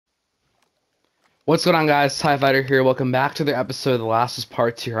What's going on, guys? TIE Fighter here. Welcome back to the episode of The Last of Us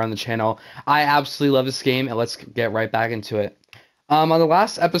Part 2 here on the channel. I absolutely love this game, and let's get right back into it. On the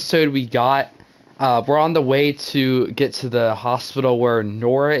last episode, we're on the way to get to the hospital where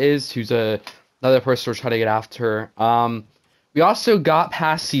Nora is, who's another person we're trying to get after. We also got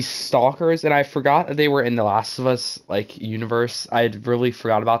past these stalkers, and I forgot that they were in The Last of Us, universe. I had really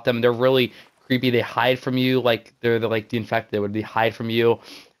forgot about them. They're really creepy. They hide from you, like they're the infected. They hide from you,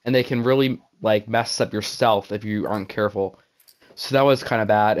 and they can really mess up your stealth if you aren't careful. So that was kind of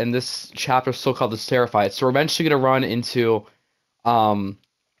bad. And this chapter is still called the Seraphites. So we're eventually gonna run into um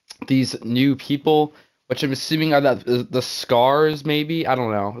these new people, which I'm assuming are the scars, maybe. I don't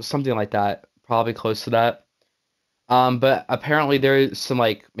know, something like that. Probably close to that. But apparently there's some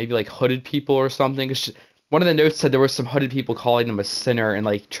maybe hooded people or something. 'Cause one of the notes said there were some hooded people calling them a sinner and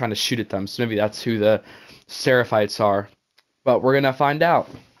trying to shoot at them. So maybe that's who the Seraphites are. But we're gonna find out.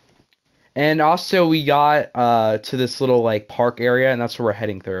 And also we got to this little park area, and that's where we're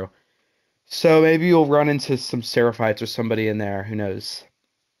heading through. So maybe you'll run into some Seraphites or somebody in there. Who knows?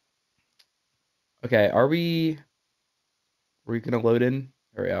 Okay, are we gonna load in?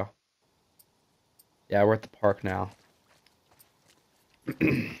 There we go. Yeah, we're at the park now.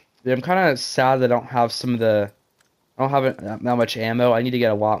 Yeah, I'm kind of sad that I don't have I don't have that much ammo. I need to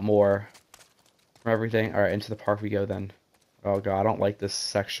get a lot more from everything. All right, into the park we go then. Oh god, I don't like this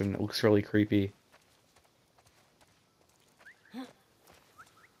section. It looks really creepy.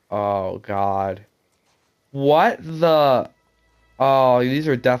 Oh god. What the? Oh, these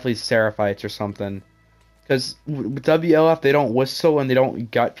are definitely Seraphites or something. Because WLF, they don't whistle and they don't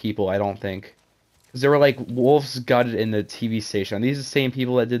gut people, I don't think. Because there were wolves gutted in the TV station. Are these the same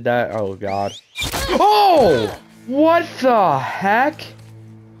people that did that? Oh god. Oh! What the heck?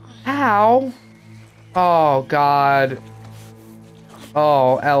 How? Oh god.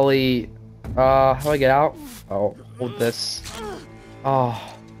 Oh, Ellie. How do I get out? Oh, hold this.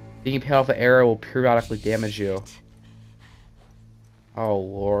 Oh. Being paid off an arrow will periodically damage you. Oh,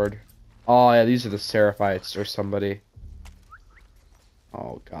 Lord. Oh, yeah, these are the Seraphites or somebody.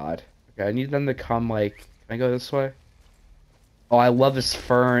 Oh, God. Okay, I need them to come, can I go this way? Oh, I love this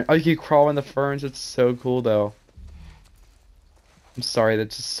fern. Oh, you can crawl in the ferns. It's so cool, though. I'm sorry,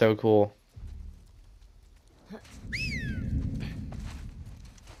 that's just so cool.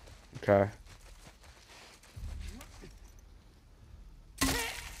 Okay.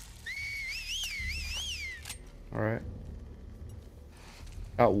 Alright.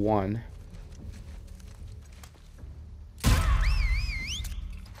 Got one.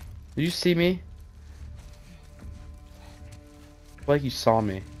 Did you see me? Like you saw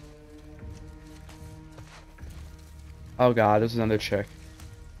me. Oh god, there's another chick.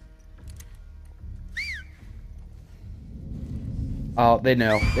 Oh, they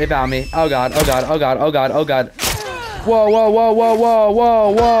know. They found me. Oh god, oh god, oh god, oh god, oh god. Whoa, whoa, whoa, whoa, whoa,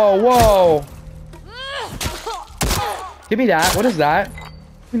 whoa, whoa, whoa. Give me that. What is that?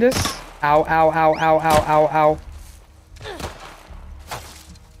 Give me this. Ow, ow, ow, ow, ow, ow, ow.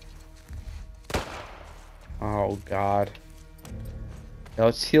 Oh god.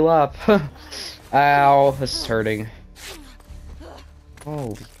 Let's heal up. Ow, this is hurting.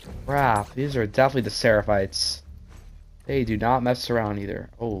 Holy crap. These are definitely the Seraphites. They do not mess around either.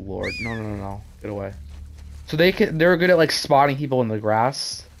 Oh lord. No, no, no, no. Get away. So they're good at spotting people in the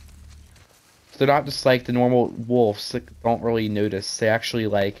grass. So they're not just the normal wolves that don't really notice. They actually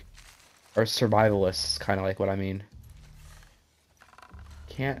are survivalists, kind of like what I mean.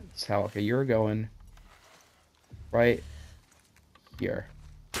 Can't tell. Okay, you're going right here.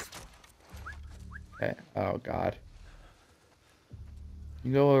 Okay. Oh god.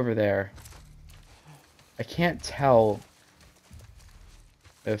 You go over there. I can't tell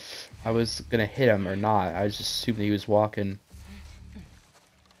if I was gonna hit him or not. I just assumed he was walking.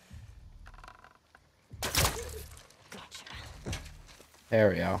 There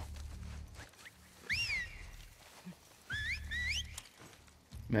we go.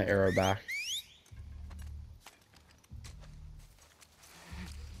 My arrow back.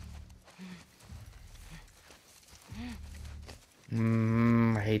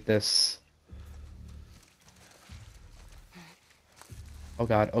 I hate this. Oh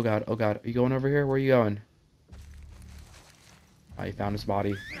god, oh god, oh god. Are you going over here? Where are you going? Oh, you found his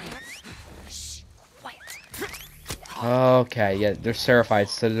body. Okay, yeah, they're Seraphites,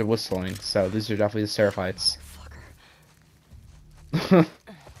 so they're whistling. So these are definitely the Seraphites.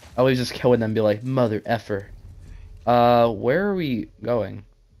 I was just killing them and be like, mother effer. Where are we going?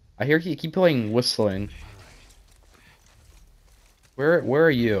 I hear you keep playing whistling. Where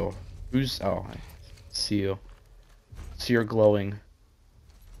are you? Oh, I see you. See you're glowing.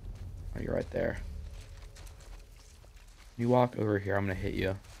 Oh, you're right there. You walk over here, I'm gonna hit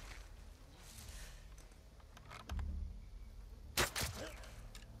you.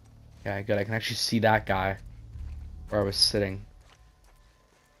 Yeah, good. I can actually see that guy where I was sitting.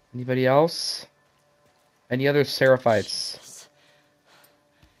 Anybody else? Any other Seraphites? Jesus.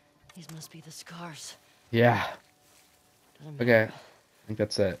 These must be the scars. Yeah. Doesn't Okay. matter. I think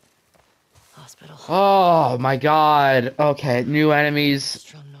that's it. Hospital. Oh my god. Okay, new enemies.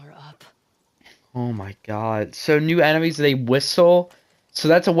 Strumnor up. Oh my god. So new enemies, they whistle. So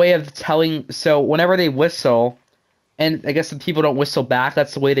that's a way of telling. So whenever they whistle, and I guess the people don't whistle back,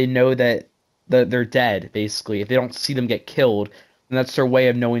 that's the way they know that they're dead, basically. If they don't see them get killed, then that's their way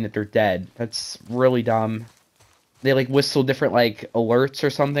of knowing that they're dead. That's really dumb. They like whistle different like alerts or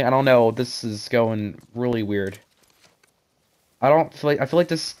something. I don't know. This is going really weird. I feel like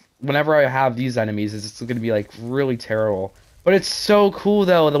this whenever I have these enemies, it's gonna be like really terrible. But it's so cool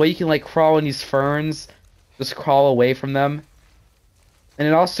though, the way you can like crawl in these ferns, just crawl away from them. And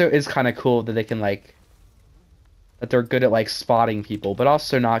it also is kind of cool that they can like that they're good at like spotting people, but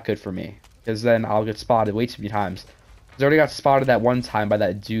also not good for me because then I'll get spotted way too many times. 'Cause I already got spotted that one time by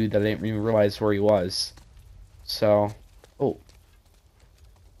that dude that I didn't even realize where he was. So, oh,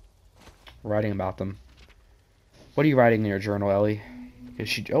 writing about them. What are you writing in your journal, Ellie?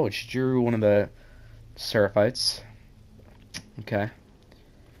 She drew one of the Seraphites. Okay.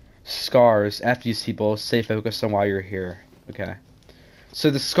 Scars. F these people. Stay focused on why you're here. Okay. So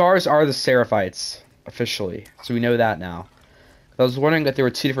the scars are the Seraphites, officially. So we know that now. I was wondering that there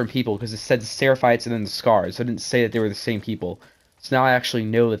were two different people because it said the Seraphites and then the scars. So it didn't say that they were the same people. So now I actually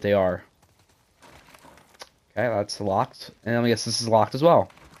know that they are. Okay, that's locked. And I guess this is locked as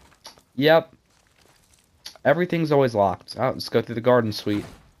well. Yep. Everything's always locked. Oh, let's go through the garden suite.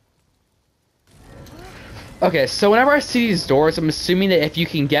 Okay, so whenever I see these doors, I'm assuming that if you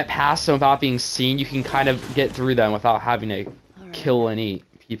can get past them without being seen, you can kind of get through them without having to kill any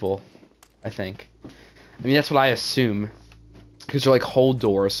people, I think. I mean, that's what I assume. Because they're like hold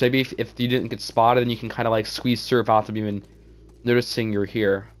doors. So maybe if you didn't get spotted, then you can kind of like squeeze through without them even noticing you're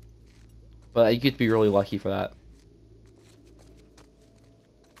here. But you get to be really lucky for that.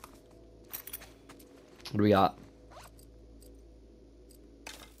 What do we got?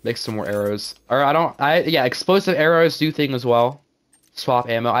 Make some more arrows. Or yeah, explosive arrows do thing as well. Swap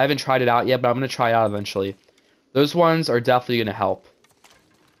ammo. I haven't tried it out yet, but I'm going to try it out eventually. Those ones are definitely going to help.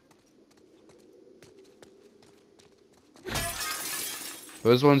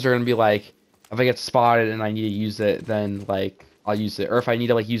 Those ones are going to be like, if I get spotted and I need to use it, then like, I'll use it. Or if I need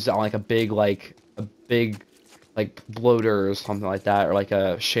to like use it on like a big like bloater or something like that, or like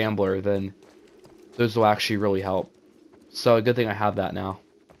a shambler, then those will actually really help. So a good thing I have that now.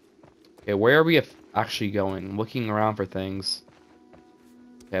 Okay, where are we actually going? I'm looking around for things.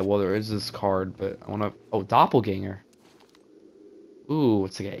 Okay, well there is this card, but I want to... Oh, doppelganger. Ooh,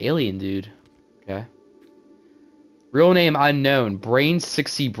 it's like an alien dude. Okay. Real name unknown. Brain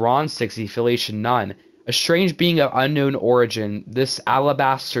 60, bronze 60, affiliation none. A strange being of unknown origin, this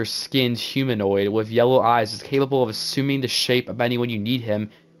alabaster-skinned humanoid with yellow eyes is capable of assuming the shape of anyone you need him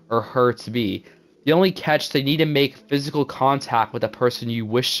or her to be. The only catch, they need to make physical contact with the person you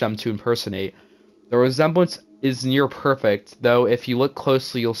wish them to impersonate. The resemblance is near perfect, though if you look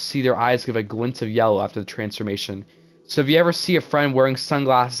closely you'll see their eyes give a glint of yellow after the transformation. So if you ever see a friend wearing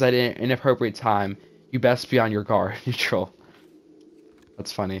sunglasses at an inappropriate time, you best be on your guard. Neutral.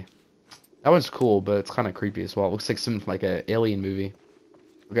 That's funny. That one's cool, but it's kind of creepy as well. It looks like something like an alien movie.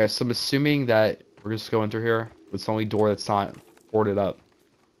 Okay, so I'm assuming that we're just going through here. It's the only door that's not boarded up.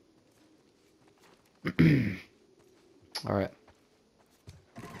 Alright.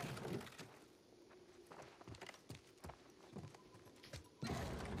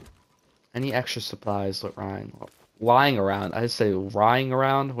 Any extra supplies lying around? I say lying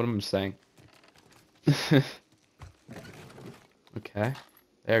around? What am I saying? Okay.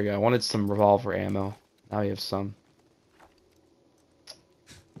 There you go. I wanted some revolver ammo. Now you have some.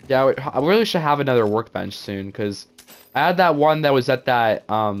 Yeah, I really should have another workbench soon, because I had that one that was at that,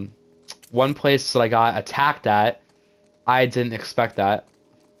 one place that I got attacked at. I didn't expect that.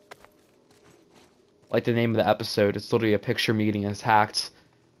 Like the name of the episode, it's literally a picture of me getting attacked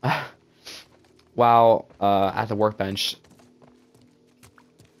while at the workbench.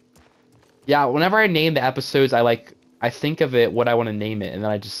 Yeah, whenever I name the episodes, I think of it what I want to name it, and then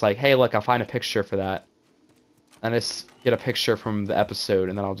I just like, hey, look, I'll find a picture for that. And I just get a picture from the episode,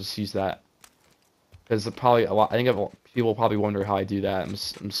 and then I'll just use that. Because probably a lot, I think people probably wonder how I do that. I'm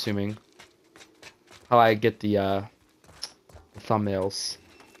assuming how I get the thumbnails.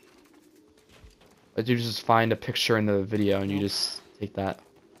 I do just find a picture in the video, and you just take that.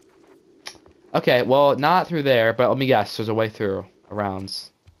 Okay, well, not through there, but let me guess. There's a way through. Around.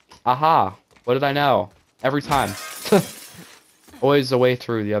 Aha! What did I know? Every time. Always a way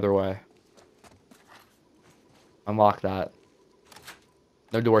through the other way. Unlock that.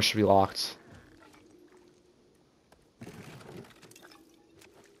 No door should be locked.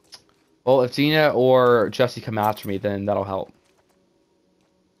 Well, if Dina or Jesse come after me, then that'll help.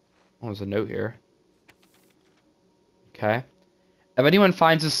 Oh, there's a note here. Okay. If anyone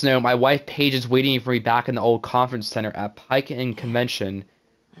finds this note, my wife Paige is waiting for me back in the old conference center at Pike and Convention,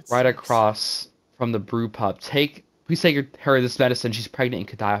 That right sucks. across from the brew pub. Please take her this medicine. She's pregnant and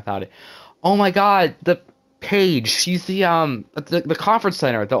could die without it. Oh my God, the Paige. She's the conference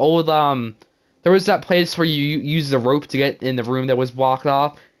center. The old there was that place where you use the rope to get in the room that was blocked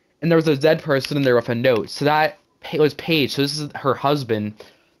off, and there was a dead person in there with a note. So that was Paige. So this is her husband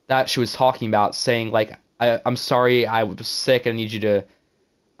that she was talking about, saying like, I'm sorry, I was sick. I need you to.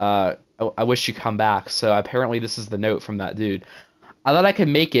 I wish you come back. So apparently this is the note from that dude. I thought I could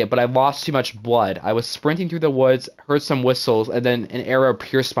make it, but I lost too much blood. I was sprinting through the woods, heard some whistles, and then an arrow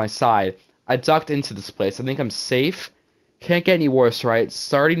pierced my side. I ducked into this place. I think I'm safe. Can't get any worse, right?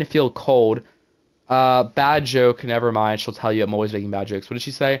 Starting to feel cold. Bad joke. Never mind. She'll tell you I'm always making bad jokes. What did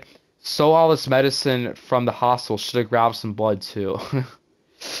she say? Stole all this medicine from the hospital. Should have grabbed some blood too.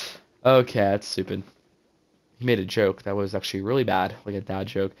 Okay, that's stupid. He made a joke that was actually really bad, like a dad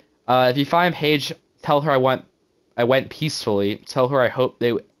joke. If you find Paige, tell her I went peacefully. Tell her I hope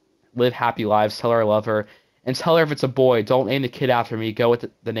they live happy lives. Tell her I love her, and tell her if it's a boy, don't name the kid after me. Go with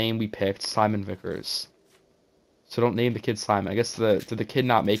the name we picked, Simon Vickers. So don't name the kid Simon. I guess did the kid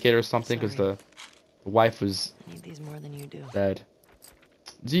not make it or something because Sorry. the wife was I need these more than you do. dead.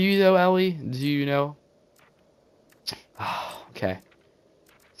 Do you know, Ellie? Do you know? Okay.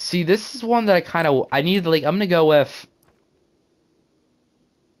 See, this is one that I need, like, I'm gonna go with.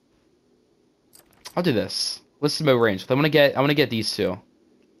 I'll do this. Listen to range. I want to get these two.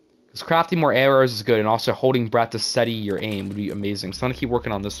 Because crafting more arrows is good, and also holding breath to steady your aim would be amazing. So I'm gonna keep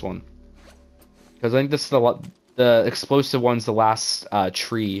working on this one. Because I think this is the explosive one's the last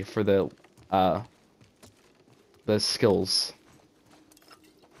tree for the skills.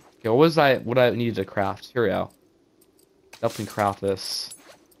 Okay, what I needed to craft? Here we go. Definitely craft this.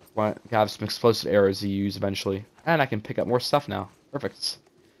 Want to have some explosive arrows to use eventually. And I can pick up more stuff now. Perfect.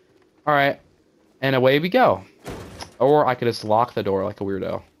 Alright. And away we go. Or I could just lock the door like a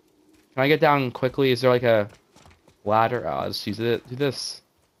weirdo. Can I get down quickly? Is there like a ladder? Oh, I'll just use it. Do this.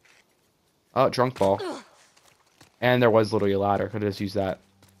 Oh, drunk ball. And there was literally a ladder. Could have just used that.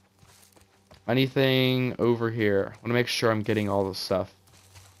 Anything over here? I want to make sure I'm getting all the stuff.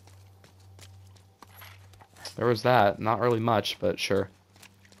 There was that. Not really much, but sure.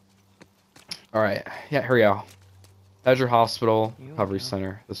 Alright. Yeah, here we go. Edger Hospital, Recovery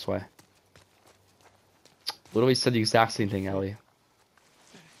Center. This way. Literally said the exact same thing, Ellie.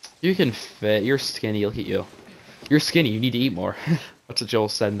 You can fit. You're skinny. Look at you. You're skinny. You need to eat more. That's what Joel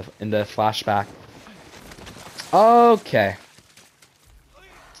said in the flashback. Okay.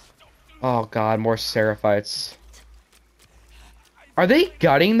 Oh god, more Seraphites. Are they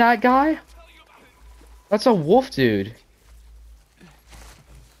gutting that guy? That's a wolf dude.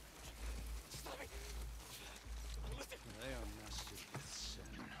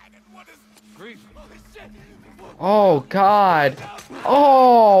 Oh god.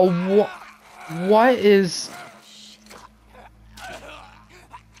 Oh, what is...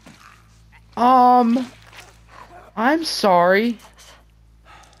 I'm sorry.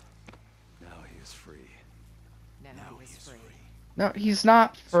 Now he is free. Now he's free. No, he's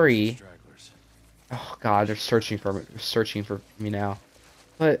not free. Stragglers. Oh god, they're searching for me. They're searching for me now.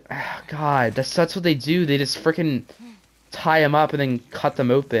 But god, that's what they do. They just freaking tie him up and then cut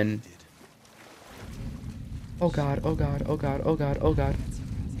them open. Oh god, oh god, oh god, oh god, oh god.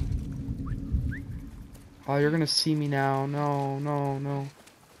 Oh, you're gonna see me now. No, no, no.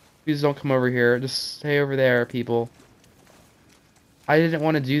 Please don't come over here. Just stay over there, people. I didn't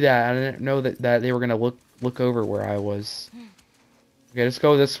want to do that. I didn't know that they were gonna look over where I was. Okay, let's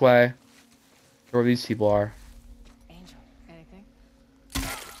go this way. Where these people are. Angel, anything?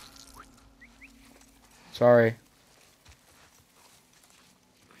 Sorry.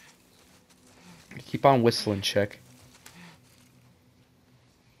 Keep on whistling, chick.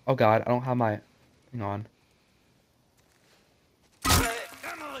 Oh god, I don't have my thing on.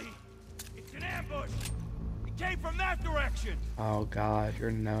 Emily! It's an ambush! It came from that direction! Oh god,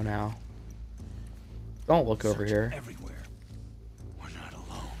 you're no now. Don't look over here. Everywhere. We're not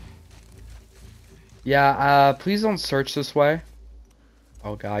alone. Yeah, please don't search this way.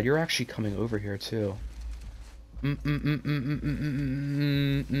 Oh god, you're actually coming over here too.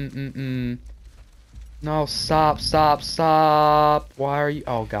 No, stop, stop, stop. Why are you?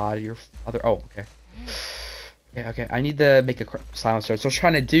 Oh God, your other. Oh, okay. Okay, okay. I need to make a silencer. That's what I was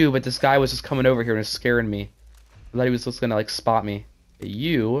trying to do, but this guy was just coming over here and was scaring me. I thought he was just gonna like spot me. Okay,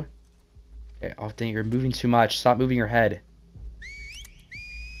 you. Okay. Oh dang, you're moving too much. Stop moving your head.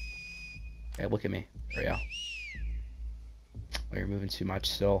 Okay, look at me. There we go. Oh, you're moving too much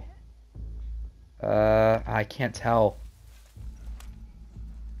still. I can't tell.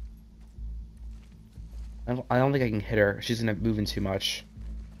 I don't think I can hit her. She's gonna moving too much.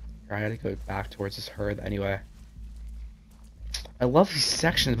 I gotta go back towards this herd anyway. I love these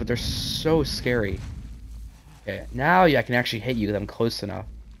sections, but they're so scary. Okay, now yeah, I can actually hit you because I'm close enough.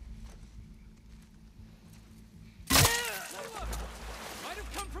 Might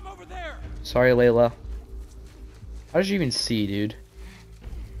have come from over there. Sorry, Layla. How did you even see, dude?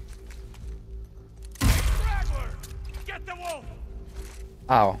 Straggler! Get the wolf!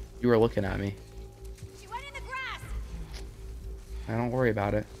 Oh, you were looking at me. She went in the grass. Don't worry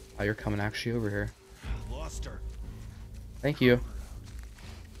about it. Oh, you're coming actually over here. Lost her. Thank you.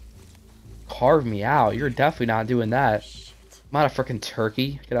 Carve me out. You're definitely not doing that. I'm not a freaking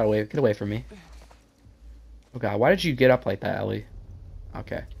turkey. Get out of the way. Get away from me. Oh god, why did you get up like that, Ellie?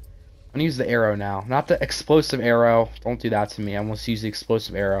 Okay. I'm gonna use the arrow now. Not the explosive arrow. Don't do that to me. I'm gonna use the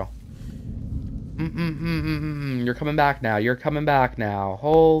explosive arrow. You're coming back now. You're coming back now.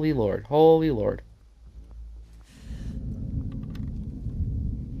 Holy Lord. Holy Lord.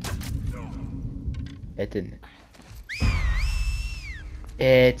 It didn't.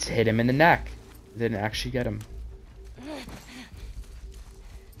 It hit him in the neck. It didn't actually get him.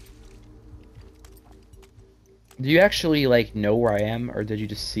 Do you actually, like, know where I am, or did you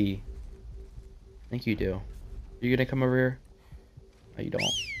just see? I think you do. Are you gonna come over here? No, you don't.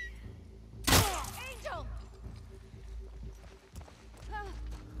 Angel.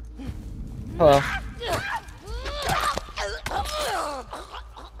 Hello.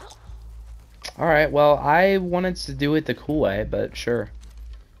 Alright, well, I wanted to do it the cool way, but sure.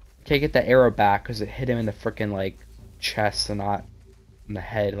 Okay, get the arrow back, because it hit him in the frickin', like, chest and not in the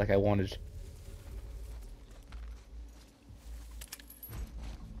head like I wanted.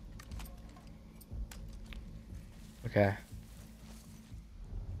 Okay.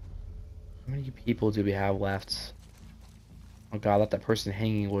 How many people do we have left? Oh god, I thought that person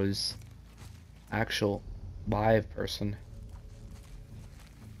hanging was actual live person.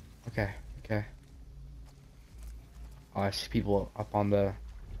 Okay, okay. Oh, I see people up on the...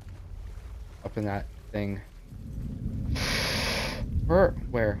 up in that thing. Where?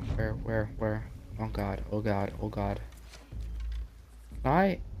 Oh god, oh god, oh god. Can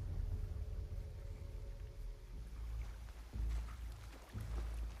I...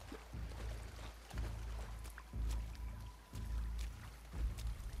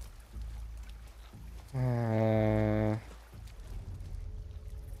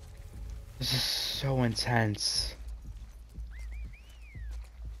 This is so intense.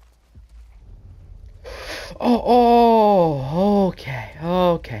 Oh, okay,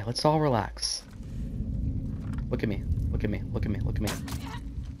 okay. Let's all relax. Look at me. Look at me. Look at me. Look at me.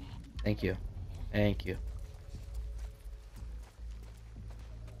 Thank you. Thank you.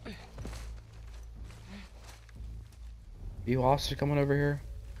 You also coming over here?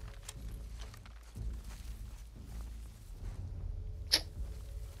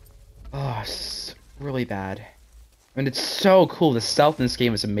 Oh, it's really bad. I mean, it's so cool. The stealth in this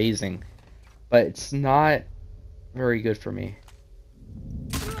game is amazing, but it's not very good for me.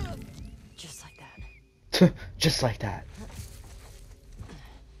 Just like that. Just like that.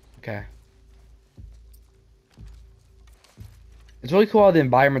 Okay. It's really cool how the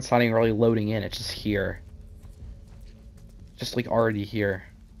environment's not even really loading in. It's just here. Just like already here.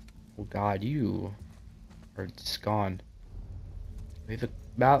 Oh god, you are just gone. We have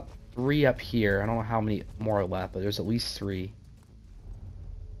about 3 up here. I don't know how many more are left, but there's at least 3.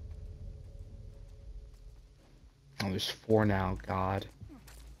 Oh, there's 4 now. God.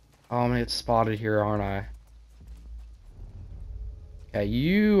 Oh, I'm gonna get spotted here, aren't I? Okay,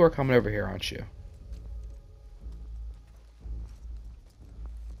 you are coming over here, aren't you?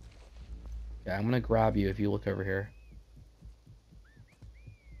 Yeah, I'm gonna grab you if you look over here.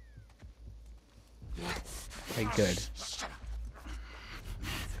 Okay, good.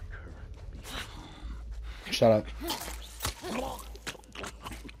 Shut up.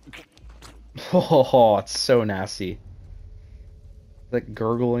 Oh, it's so nasty. Like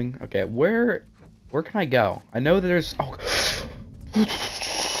gurgling. Okay, where can I go? I know that there's... Oh.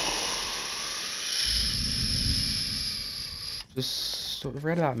 Just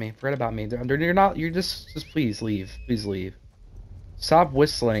forget about me. Forget about me. You're not... You're just please leave. Please leave. Stop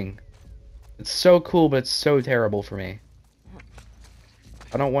whistling. It's so cool, but it's so terrible for me.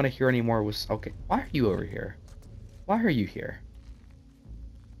 I don't want to hear any more. Okay, why are you over here? Why are you here?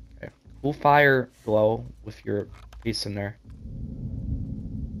 Okay, cool fire glow with your face in there.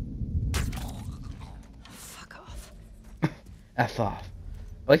 Fuck off. F off.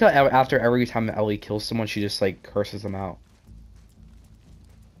 I like how after every time Ellie kills someone, she just like curses them out.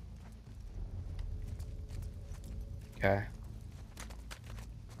 Okay.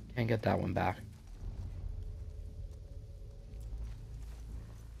 Can't get that one back.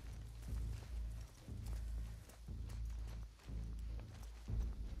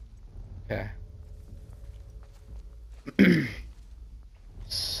 Okay.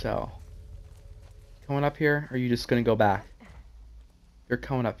 So. Coming up here, or are you just gonna go back? You're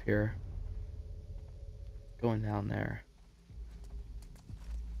coming up here. Going down there.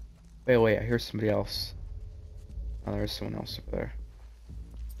 Wait, I hear somebody else. Oh, there's someone else over there.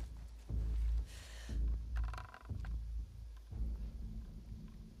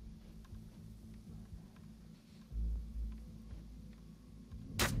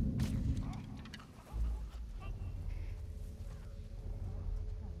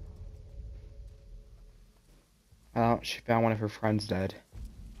 Oh, she found one of her friends dead.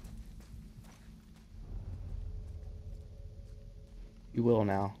 You will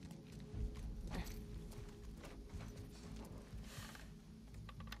now.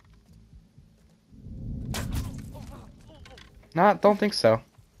 Don't think so.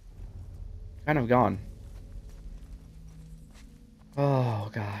 Kind of gone. Oh,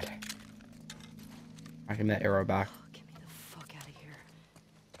 God. I can that arrow back. Get me the fuck out of here.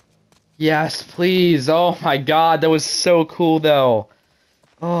 Yes, please. Oh my God, that was so cool though.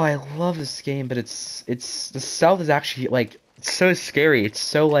 Oh, I love this game, but it's the stealth is actually like it's so scary. It's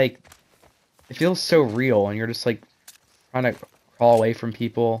so like it feels so real, and you're just like trying to crawl away from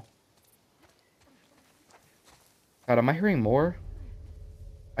people. God, am I hearing more?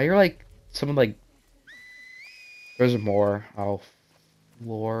 I hear like someone like there's more. Oh,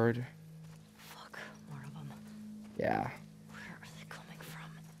 Lord. Fuck, more of them. Yeah. Where are they coming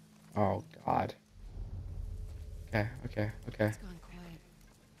from? Oh God. Okay. It's gone quiet.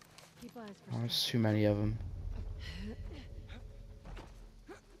 Keep eyes for Oh, there's too many of them.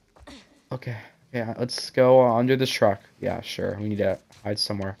 Okay, let's go under this truck. Yeah, sure. We need to hide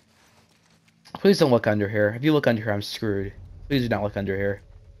somewhere. Please don't look under here. If you look under here, I'm screwed. Please do not look under here.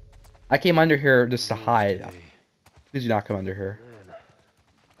 I came under here just to hide. Please do not come under here.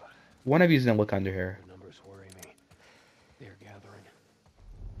 One of you is gonna look under here. The numbers worry me. They're gathering.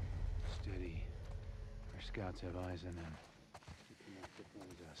 Steady. Our scouts have eyes on them.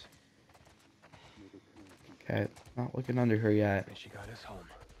 Okay, not looking under here yet. And she got us home.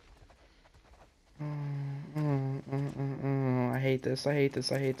 I hate this. I hate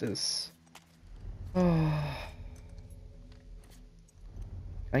this. Oh.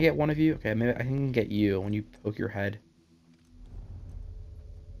 Can I get one of you? Okay, maybe I can get you when you poke your head.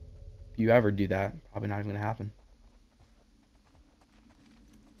 If you ever do that, probably not even gonna happen.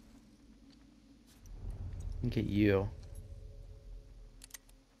 I can get you.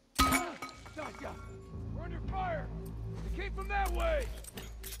 Sasha! We're under fire! They came from that way!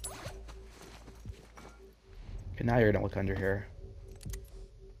 Okay, now you're gonna look under here.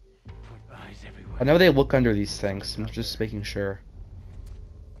 Put eyes everywhere. I know they look under these things. I'm just making sure.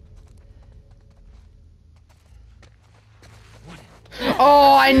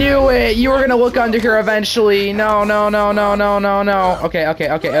 Oh, I knew it! You were gonna look under here eventually. No. Okay.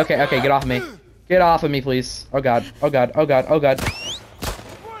 Get off of me. Get off of me, please. Oh god. Running!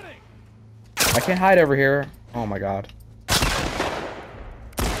 I can't hide over here. Oh my god.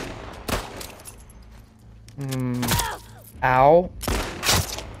 Ow.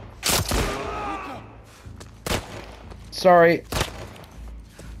 Sorry.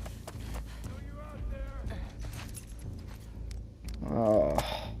 Oh,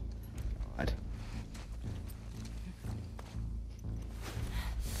 God.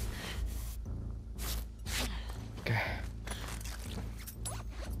 Okay.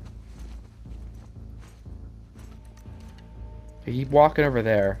 Keep walking over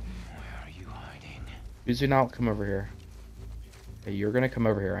there. Where are you hiding? Please do not come over here. Okay, you're gonna come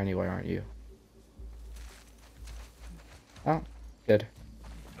over here anyway, aren't you? Oh, good.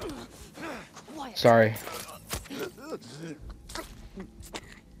 Quiet. Sorry.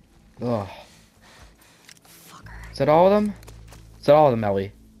 Ugh. Fucker. Is that all of them? Is that all of them,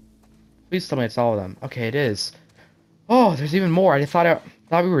 Ellie? Please tell me it's all of them. Okay, it is. Oh, there's even more. I thought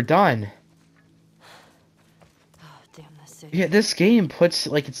we were done. Oh, damn this city. Yeah, this game puts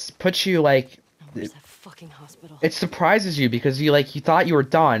you like Where's that fucking fucking hospital. It surprises you because you thought you were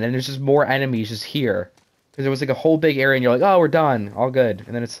done, and there's just more enemies just here. Because there was like a whole big area, and you're like, oh, we're done, all good.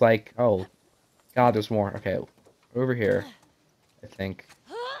 And then it's like, oh, God, there's more. Okay, over here, I think.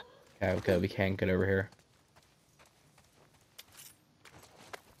 Okay, okay, we can get over here.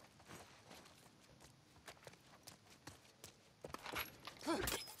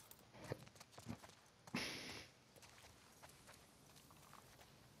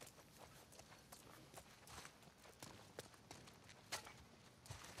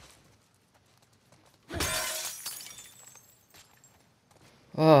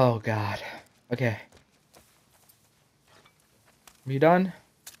 Oh, God. Okay. You done?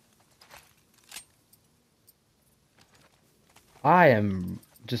 I am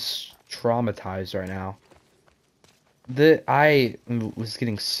just traumatized right now. I was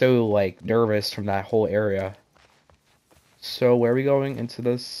getting so, like, nervous from that whole area. So, where are we going? Into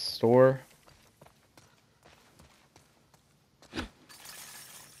the store?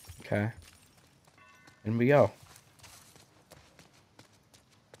 Okay. In we go.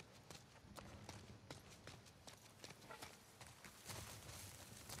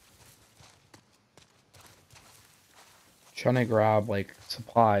 Trying to grab, like,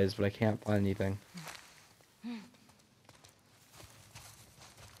 supplies, but I can't find anything.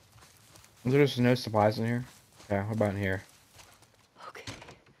 There's no supplies in here? Okay, what about in here? Okay.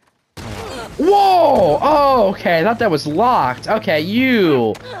 Whoa! Oh, okay, I thought that was locked. Okay,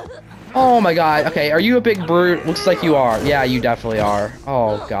 you! Oh my god, okay, are you a big brute? Looks like you are. Yeah, you definitely are.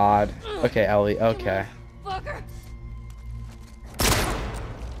 Oh god. Okay, Ellie, okay. Fucker.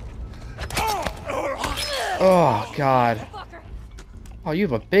 Oh god. Fucker. Oh, you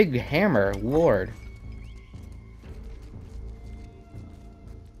have a big hammer, lord.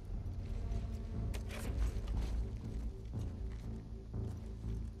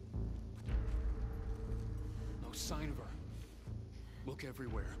 No sign of her. Look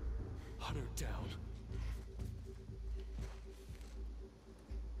everywhere. Hunt her down.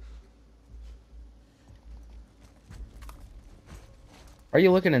 Why are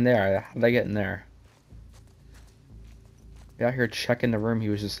you looking in there? How did I get in there? Get out here checking the room he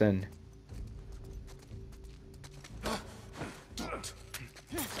was just in.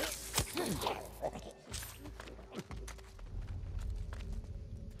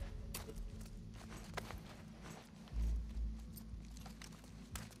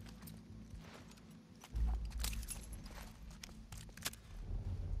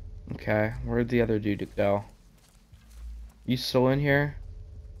 Okay, where'd the other dude go? You still in here?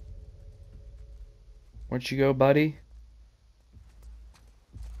 Where'd you go, buddy?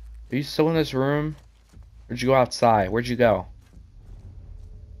 Are you still in this room? Where'd you go outside? Where'd you go?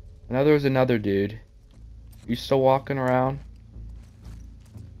 I know there was another dude. You still walking around?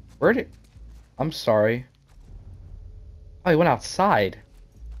 I'm sorry. Oh, he went outside.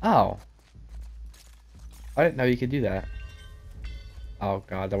 Oh. I didn't know you could do that. Oh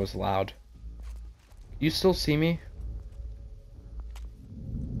god, that was loud. You still see me?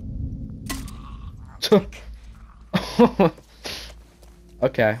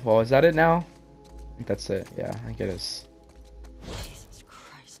 Okay, well, is that it now? I think that's it. Yeah, I think it is. Jesus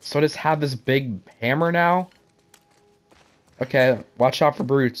Christ. So I just have this big hammer now? Okay, watch out for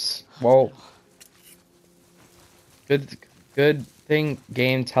brutes. Well, good thing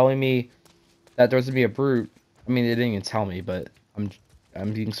game telling me that there's gonna be a brute. I mean, they didn't even tell me, but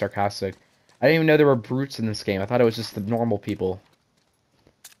I'm being sarcastic. I didn't even know there were brutes in this game. I thought it was just the normal people.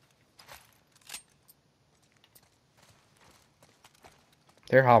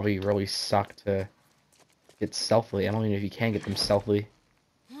 They're probably really suck to get stealthily. I don't even know if you can get them stealthily.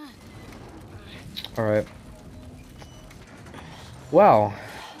 Alright. Well.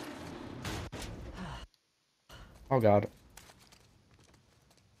 Oh god.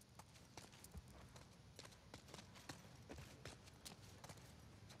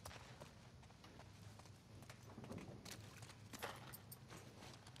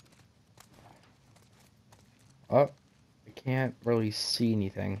 Oh. I can't really see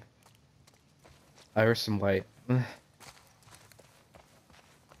anything. I heard some light.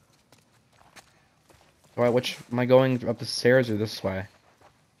 Alright, which am I going up the stairs or this way?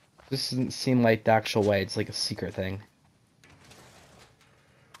 This doesn't seem like the actual way. It's like a secret thing.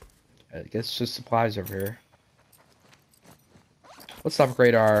 I guess it's just supplies over here. Let's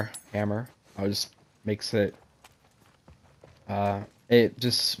upgrade our hammer. Oh, it just makes it... it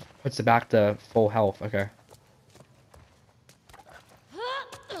just puts it back to full health. Okay.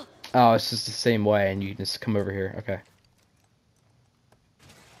 Oh, it's just the same way, and you just come over here. Okay.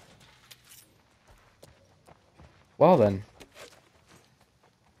 Well then.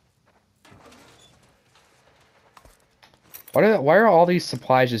 Why are all these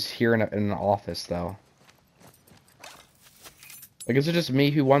supplies just here in an office though? Like, is it just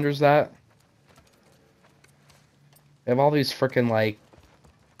me who wonders that? They have all these freaking like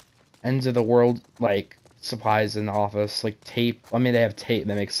ends of the world like supplies in the office, like tape. I mean, they have tape,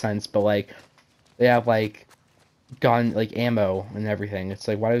 that makes sense, but like they have like gun, like ammo and everything. It's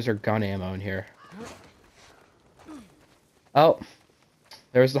like, why is there gun ammo in here? Oh,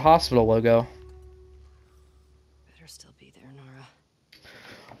 there's the hospital logo. Better still be there, Nora.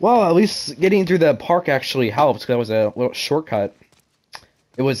 Well, at least getting through the park actually helped, because that was a little shortcut.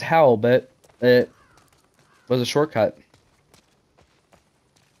 It was hell, but it was a shortcut.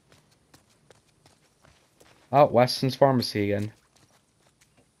 Oh, Weston's Pharmacy again.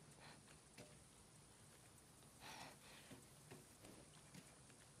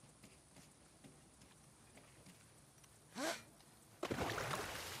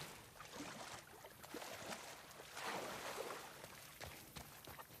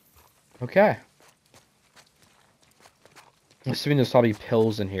 Okay. Assuming there's probably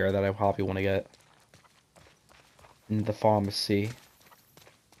pills in here that I probably want to get in the pharmacy.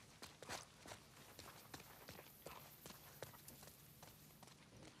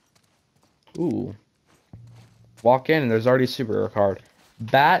 Ooh. Walk in and there's already a superhero card.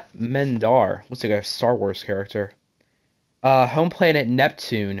 Bat Mendar. Looks like a Star Wars character. Home planet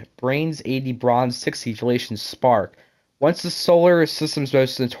Neptune. Brains 80 Bronze 60 Relation Spark. Once the solar system's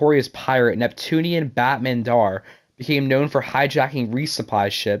most notorious pirate, Neptunian Bat Mendar became known for hijacking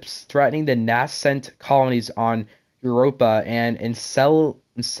resupply ships, threatening the nascent colonies on Europa and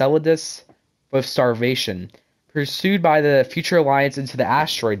Enceladus with starvation. Pursued by the Future Alliance into the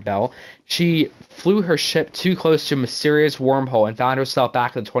asteroid belt, she flew her ship too close to a mysterious wormhole and found herself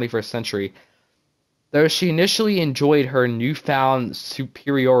back in the 21st century. Though she initially enjoyed her newfound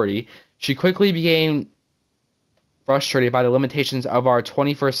superiority, she quickly became frustrated by the limitations of our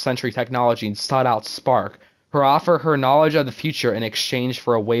 21st century technology and sought out Spark, her offer her knowledge of the future in exchange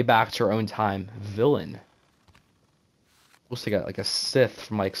for a way back to her own time. Villain. Looks like a Sith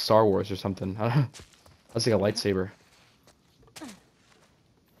from like Star Wars or something. That's like a lightsaber.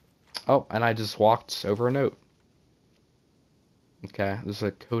 Oh, and I just walked over a note. Okay, there's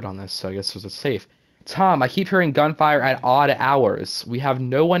a code on this, so I guess there's a safe. Tom, I keep hearing gunfire at odd hours. We have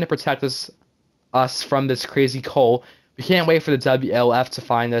no one to protect us from this crazy Cole. We can't wait for the WLF to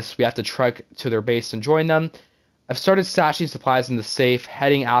find us. We have to trek to their base and join them. I've started stashing supplies in the safe,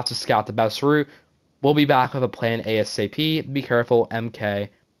 heading out to scout the best route. We'll be back with a plan ASAP. Be careful, MK.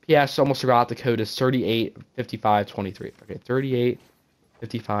 P.S. Almost forgot the code is 385523. Okay,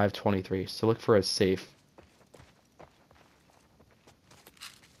 385523. So look for a safe.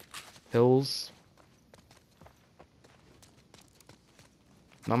 Pills.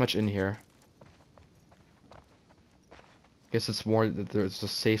 Not much in here. Guess it's more that there's a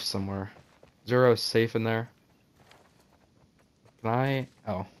safe somewhere. Is there a safe in there? Can I?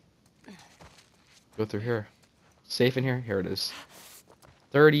 Oh. Go through here. Safe in here? Here it is.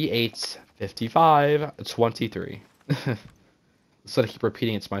 385523. Instead, I keep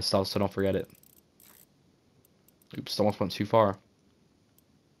repeating it to myself so I don't forget it. Oops, almost went too far.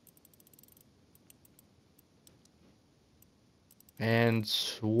 And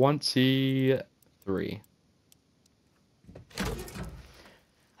 23.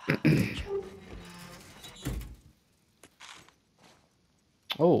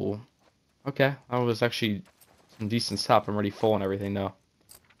 Oh, okay. That was actually some decent stuff. I'm already full and everything though.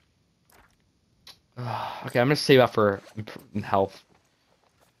 Okay, I'm gonna save up for health.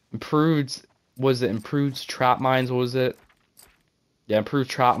 Improved, was it improved trap mines? What was it? Yeah, improved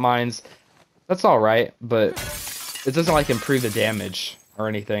trap mines. That's all right, but it doesn't like improve the damage or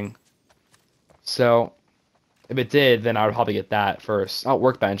anything. So if it did, then I would probably get that first. Oh,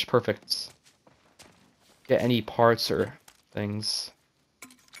 workbench, perfect. Get any parts or things.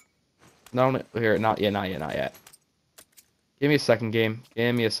 No, here, not yet, not yet, not yet. Give me a second, game.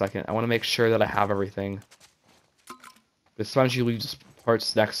 Give me a second. I want to make sure that I have everything. But sometimes you leave just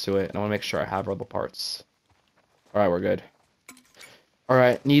parts next to it, and I want to make sure I have all the parts. Alright, we're good.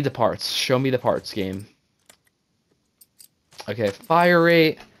 Alright, need the parts. Show me the parts, game. Okay, fire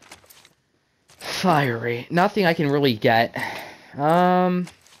rate. Fire rate. Nothing I can really get.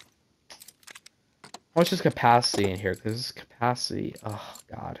 What's this capacity in here? Because this capacity... Oh,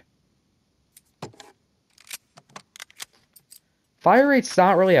 God. Fire rate's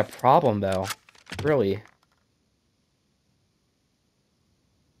not really a problem, though. Really.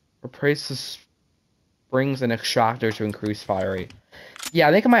 Replace the springs and extractor to increase fire rate. Yeah,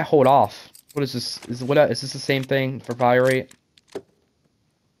 I think I might hold off. What is this? Is this the same thing for fire rate?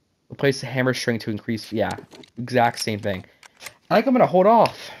 Replace the hammer string to increase... Yeah, exact same thing. I think I'm gonna hold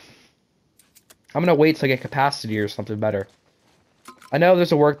off. I'm gonna wait till I get capacity or something better. I know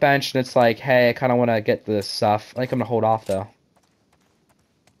there's a workbench and it's like, hey, I kind of want to get this stuff. I think I'm gonna hold off though.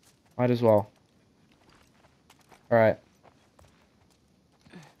 Might as well. All right.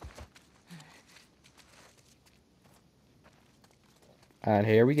 And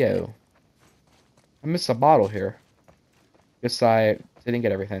here we go. I missed a bottle here. Guess I didn't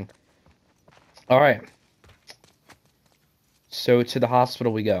get everything. All right. So to the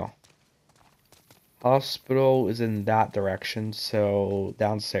hospital we go. Hospital is in that direction, so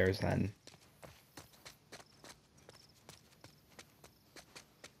downstairs then.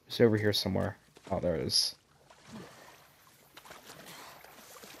 It's over here somewhere. Oh, there it is.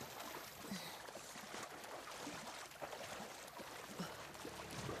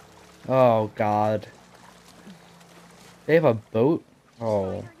 Oh, God. They have a boat?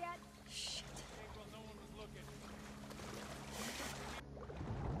 Oh.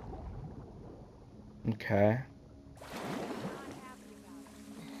 Okay.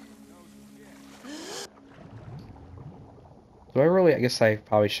 I guess I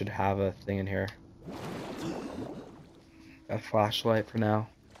probably should have a thing in here. A flashlight for now.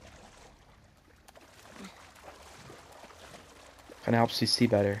 Kinda helps you see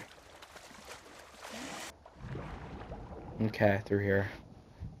better. Okay, through here.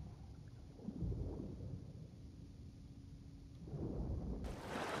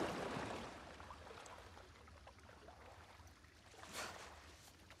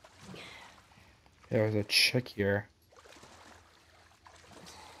 There was a chick here.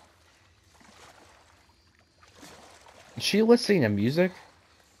 Is she listening to music?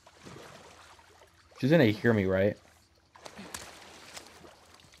 She's gonna hear me, right?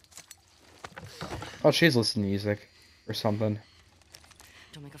 Oh, she's listening to music. Or something.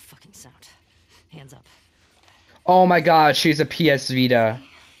 Don't make a fucking sound. Hands up. Oh my god, she's a PS Vita.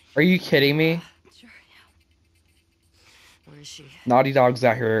 Are you kidding me? Sure, yeah. Where is she? Naughty Dog's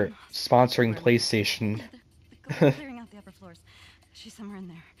out here sponsoring PlayStation. Clearing out the upper floors. She's somewhere in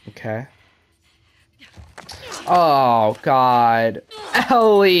there. Okay. Oh god.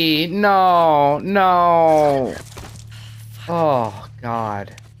 Ellie, no, no. Oh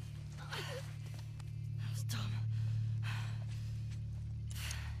god.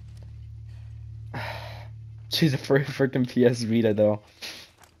 She's a freaking PS Vita though.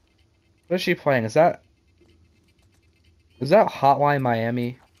 What is she playing? Is that Hotline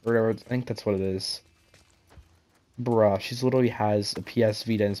Miami? Or whatever? I think that's what it is. Bruh, she's literally has a PS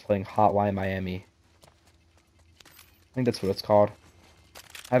Vita and is playing Hotline Miami. I think that's what it's called.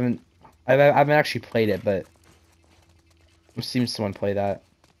 I haven't actually played it, but I've seen someone play that.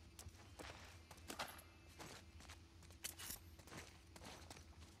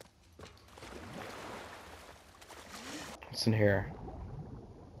 What's in here?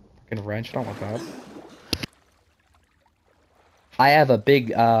 Fucking wrench, I don't want that. I have a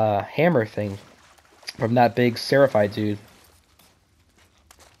big hammer thing from that big Seraphite dude.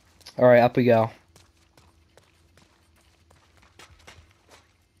 Alright, up we go.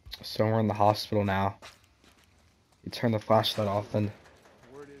 So we're in the hospital now. You turn the flashlight off and...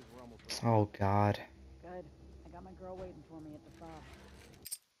 Oh god. Good. I got my girl waiting for me at the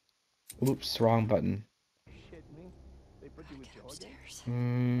fob. Oops, wrong button. Shit me. They put you in charge. Upstairs.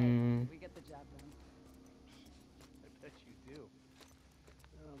 We get the job done. I bet you do.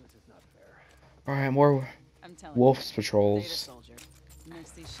 No, this is not fair. Alright, more I'm telling Wolf's you. Data patrols. soldier.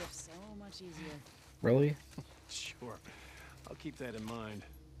 Makes these shifts so much easier. Really? Sure. I'll keep that in mind.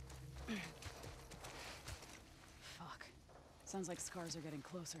 Fuck. Sounds like scars are getting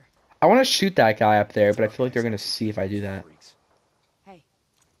closer. I want to shoot that guy up there, but I feel like they're gonna see if I do that. Freaks. Hey,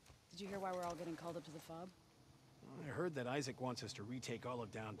 did you hear why we're all getting called up to the fob? I heard that Isaac wants us to retake all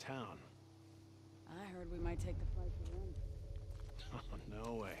of downtown. I heard we might take the fight to them. Oh,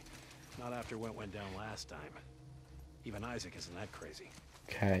 no way. Not after what went down last time. Even Isaac isn't that crazy.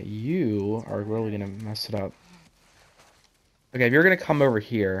 Okay, you are really gonna mess it up. Okay, if you're gonna come over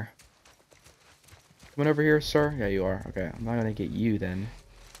here. Coming over here, sir? Yeah, you are. Okay, I'm not gonna get you then.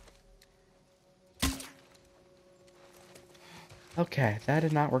 Okay, that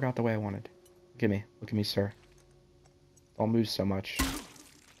did not work out the way I wanted. Look at me, sir. Don't move so much.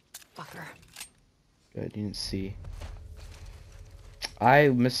 Fucker. Good, you didn't see. I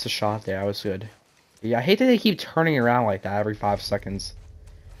missed a shot there, I was good. Yeah, I hate that they keep turning around like that every 5 seconds.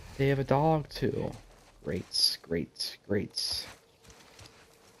 They have a dog too. Great, great, great.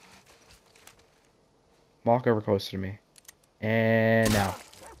 Walk over closer to me. And now.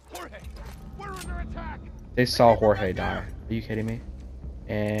 Jorge, we're under attack. They saw Jorge die. Are you kidding me?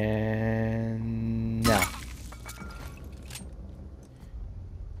 And now.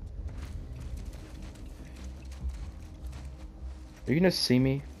 Are you gonna see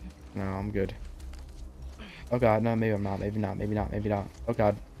me? No, I'm good. Oh god, no, maybe I'm not. Maybe not. Maybe not. Maybe not. Oh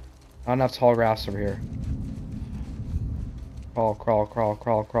god. Not enough tall grass over here. Crawl, crawl, crawl,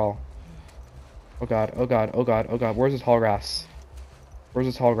 crawl, crawl. Oh god, oh god, oh god, oh god. Where's the tall grass? Where's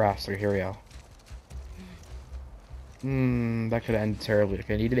the tall grass? Okay, here we go. That could end terribly.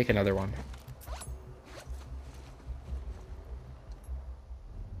 Okay, I need to make another one.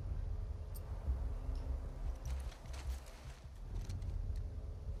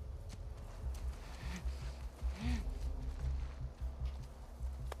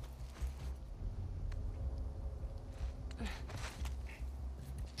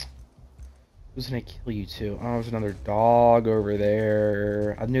 Who's gonna kill you too? Oh, there's another dog over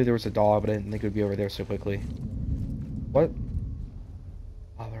there. I knew there was a dog, but I didn't think it would be over there so quickly. What?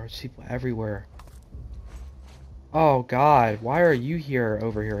 Oh, there's people everywhere. Oh god, why are you here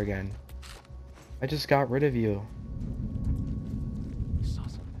over here again? I just got rid of you. Saw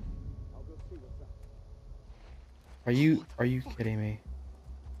something. Are you kidding me?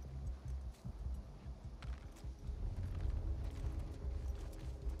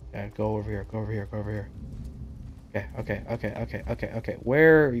 Yeah, go over here, go over here, go over here. Okay, okay, okay, okay, okay, okay.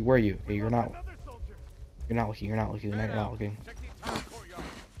 Where are you? Okay, you're not Another soldier. looking, you're not looking, you're not looking. Check the entire courtyard.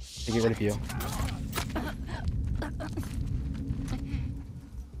 To get rid of you.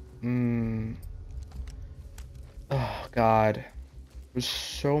 Oh god. There's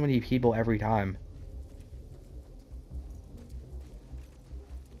so many people every time.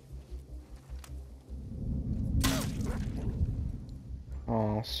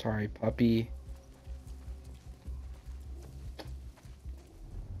 Oh, sorry, puppy.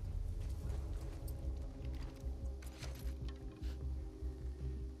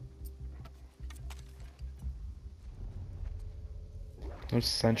 No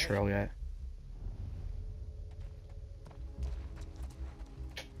central yet.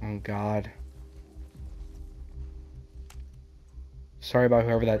 Oh god. Sorry about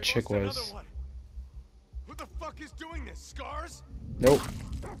whoever that chick Another was. one. Who the fuck is doing this? Scars? Nope.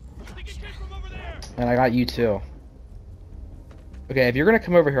 I think it came from over there. And I got you too. Okay, if you're gonna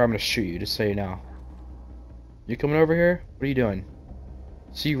come over here, I'm gonna shoot you, just so you know. You coming over here? What are you doing?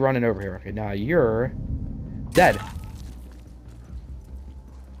 See you running over here. Okay, now you're dead.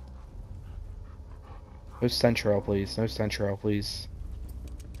 No central, please. No central, please.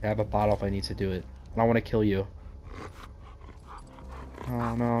 I have a bottle if I need to do it. I don't want to kill you.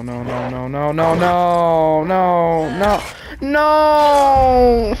 Oh, no, no, no, no, no, no, no, no, no,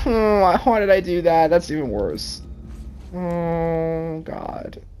 no! Why did I do that? That's even worse. Oh,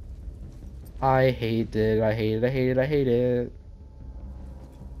 God. I hate it. I hate it. I hate it. I hate it.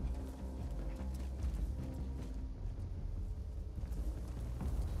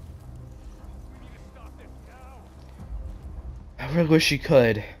 We need to stop this now. I really wish you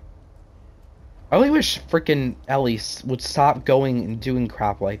could. I really wish freaking Ellie would stop going and doing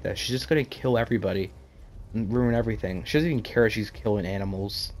crap like this. She's just gonna kill everybody and ruin everything. She doesn't even care if she's killing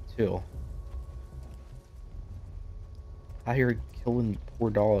animals too. Out here killing poor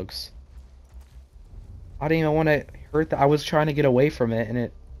dogs. I didn't even want to hurt I was trying to get away from it,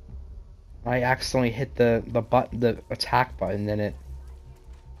 and I accidentally hit the attack button, and it.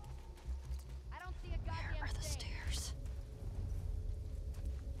 I don't see a Where goddamn are the thing. stairs?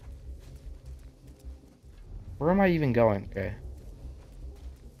 Where am I even going? Okay.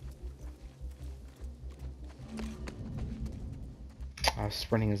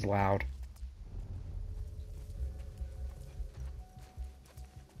 Sprinting is loud.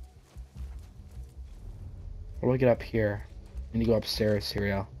 How do I get up here? I need to go upstairs,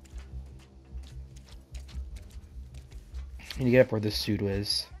 Serial. I need to get up where this suit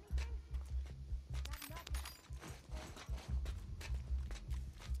is.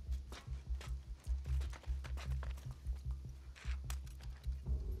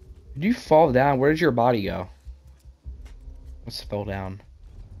 Did you fall down? Where did your body go? Let's fell down.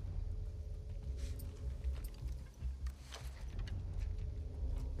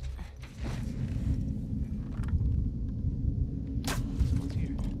 Someone's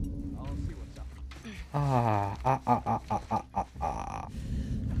here. I'll see what's up.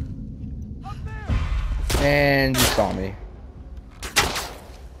 And you saw me.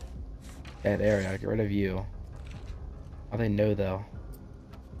 Yeah, there we go. Get rid of you. How they know though?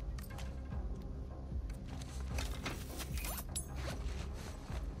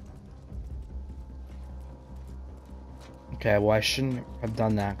 Okay, well I shouldn't have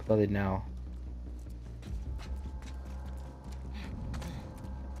done that because they know.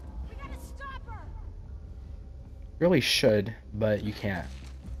 We gotta stop her. Really should, but you can't.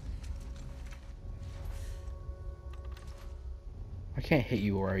 I can't hit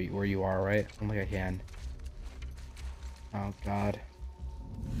you where you are, right? I don't think I can. Oh god.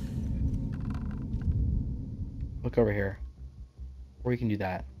 Look over here. Or we can do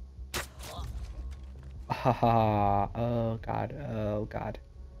that. Haha. Oh god. Oh god.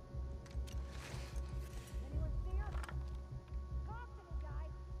 Anyone see her? Talk to me,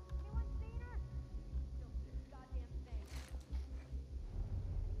 guys. Anyone seen her? Don't see a goddamn thing.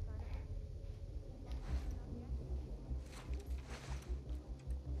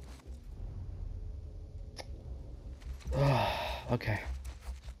 Okay.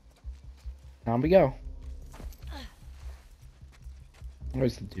 Down we go.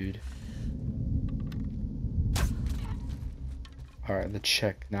 Where's the dude? Alright, the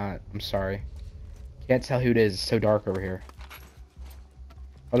chick, not. I'm sorry. Can't tell who it is. It's so dark over here.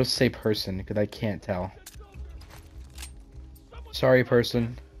 I'll just say person, because I can't tell. Sorry,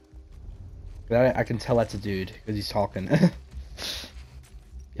 person. But I can tell that's a dude, because he's talking.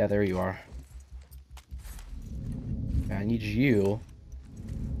 Yeah, there you are. Yeah, I need you.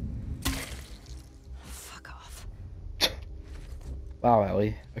 Fuck off. Wow,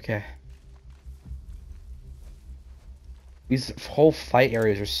 Ellie. Okay. These whole fight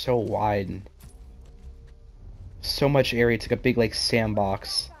areas are so wide. And so much area. It's like a big, like,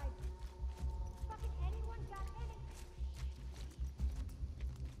 sandbox. Fucking anyone got any?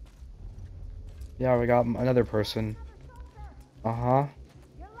 Yeah, we got another person. Uh-huh.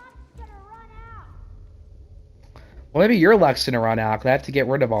 Your luck's gonna run out. Well, maybe your luck's gonna run out, 'cause I have to get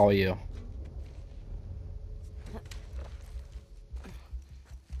rid of all of you.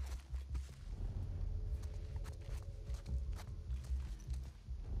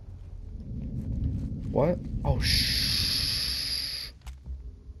 What? Oh, shh.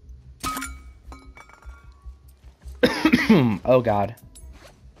 Oh, God.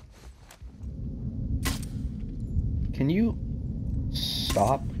 Can you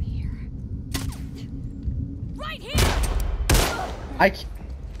stop? Right here.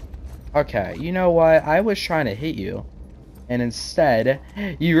 Okay, you know what? I was trying to hit you, and instead,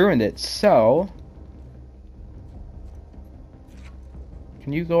 you ruined it. So,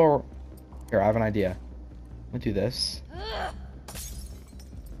 can you go? Here, I have an idea. Let me do this.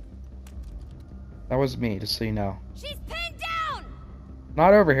 That was me, just so you know. She's pinned down.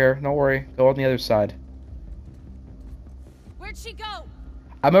 Not over here. Don't worry. Go on the other side. Where'd she go?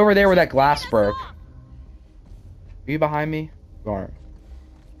 I'm over there where that glass broke. Are you behind me? You aren't.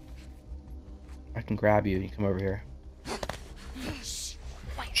 I can grab you. You come over here.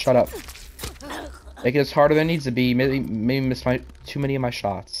 Shut up. Make it as hard as it needs to be. Maybe miss too many of my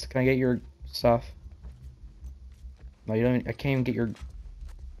shots. Can I get your stuff? No, you don't. I can't even get your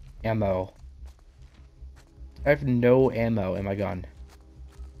ammo. I have no ammo in my gun.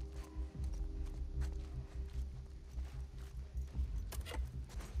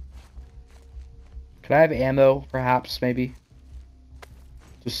 Could I have ammo, perhaps, maybe?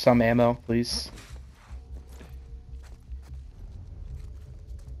 Just some ammo, please.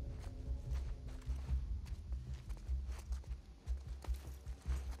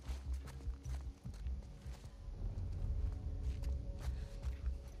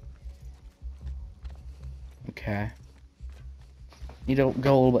 Okay. Need to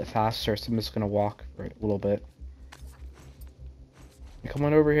go a little bit faster, so I'm just gonna walk for a little bit. Come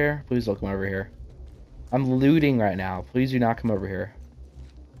on over here. Please don't come over here. I'm looting right now. Please do not come over here.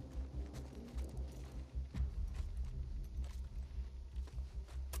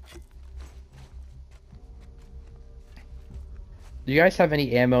 Do you guys have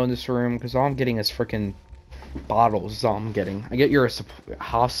any ammo in this room? Because all I'm getting is freaking bottles. Is all I'm getting. I get you're a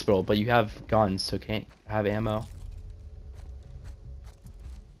hospital, but you have guns, so can't have ammo.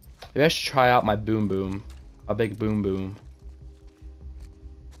 Maybe I should try out my boom boom. A big boom boom.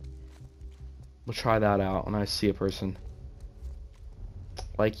 We'll try that out when I see a person.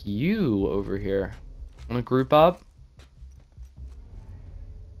 Like you over here. Wanna group up?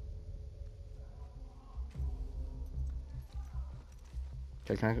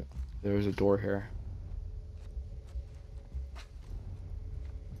 Okay, there's a door here.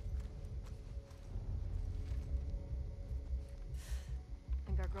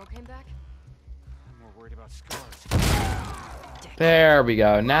 Think our girl came back? I'm more worried about scars. There we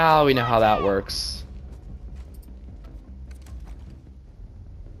go. Now we know how that works.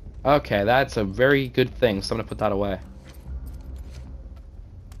 Okay, that's a very good thing. So I'm gonna put that away.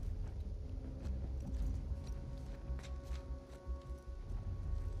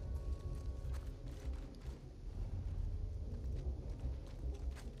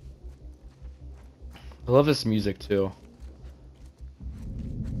 I love this music too.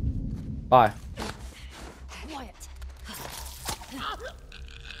 Bye. Quiet.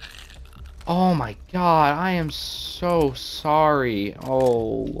 Oh my god, I am so sorry.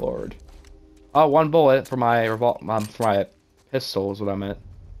 Oh lord. Oh, one bullet for my for my pistol is what I meant.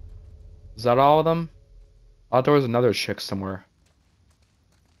 Is that all of them? I thought there was another chick somewhere.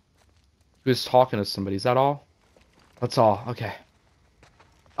 He was talking to somebody. Is that all? That's all. Okay.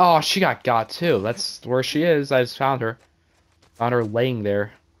 Oh, she got too. That's where she is. I just found her. Found her laying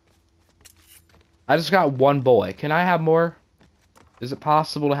there. I just got one bullet. Can I have more? Is it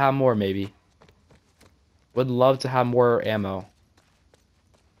possible to have more, maybe? Would love to have more ammo.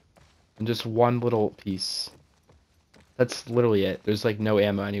 And just one little piece. That's literally it. There's like no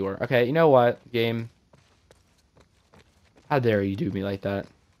ammo anywhere. Okay, you know what, game? How dare you do me like that?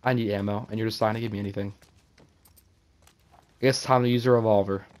 I need ammo, and you're just not gonna give me anything. I guess it's time to use a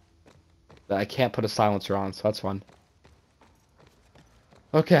revolver. That I can't put a silencer on, so that's fun.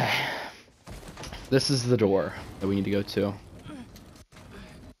 Okay. This is the door that we need to go to.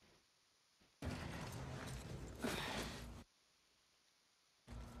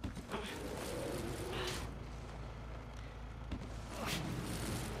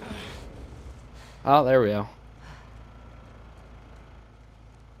 Oh, there we go.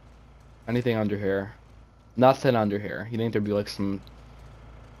 Anything under here? Nothing under here. You think there'd be like some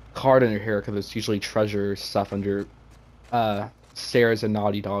card under here because it's usually treasure stuff under stairs in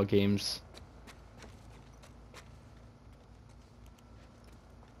Naughty Dog games.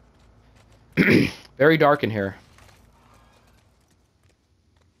 Very dark in here.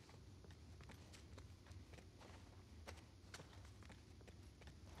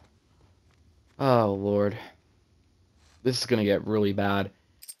 Oh lord. This is gonna get really bad.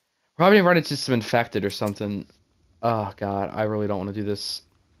 Probably run into some infected or something. Oh god, I really don't want to do this.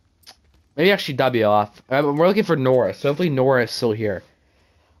 Maybe actually W off. We're looking for Nora, so hopefully Nora is still here.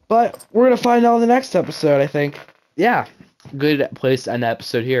 But we're gonna find out in the next episode, I think. Yeah, good place to end the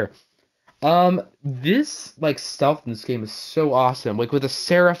episode here. This like stealth in this game is so awesome. Like with the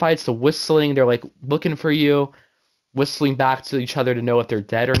Seraphites, the whistling, they're like looking for you, whistling back to each other to know if they're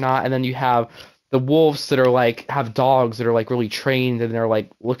dead or not, and then you have the wolves that are like have dogs that are like really trained and they're like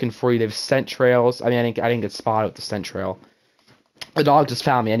looking for you. They have scent trails. I mean, I didn't get spotted with the scent trail. The dog just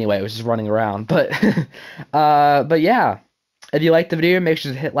found me anyway. It was just running around. But yeah. If you liked the video, make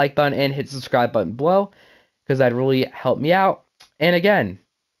sure to hit like button and hit subscribe button below because that'd really help me out. And again,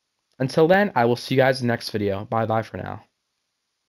 until then, I will see you guys in the next video. Bye bye for now.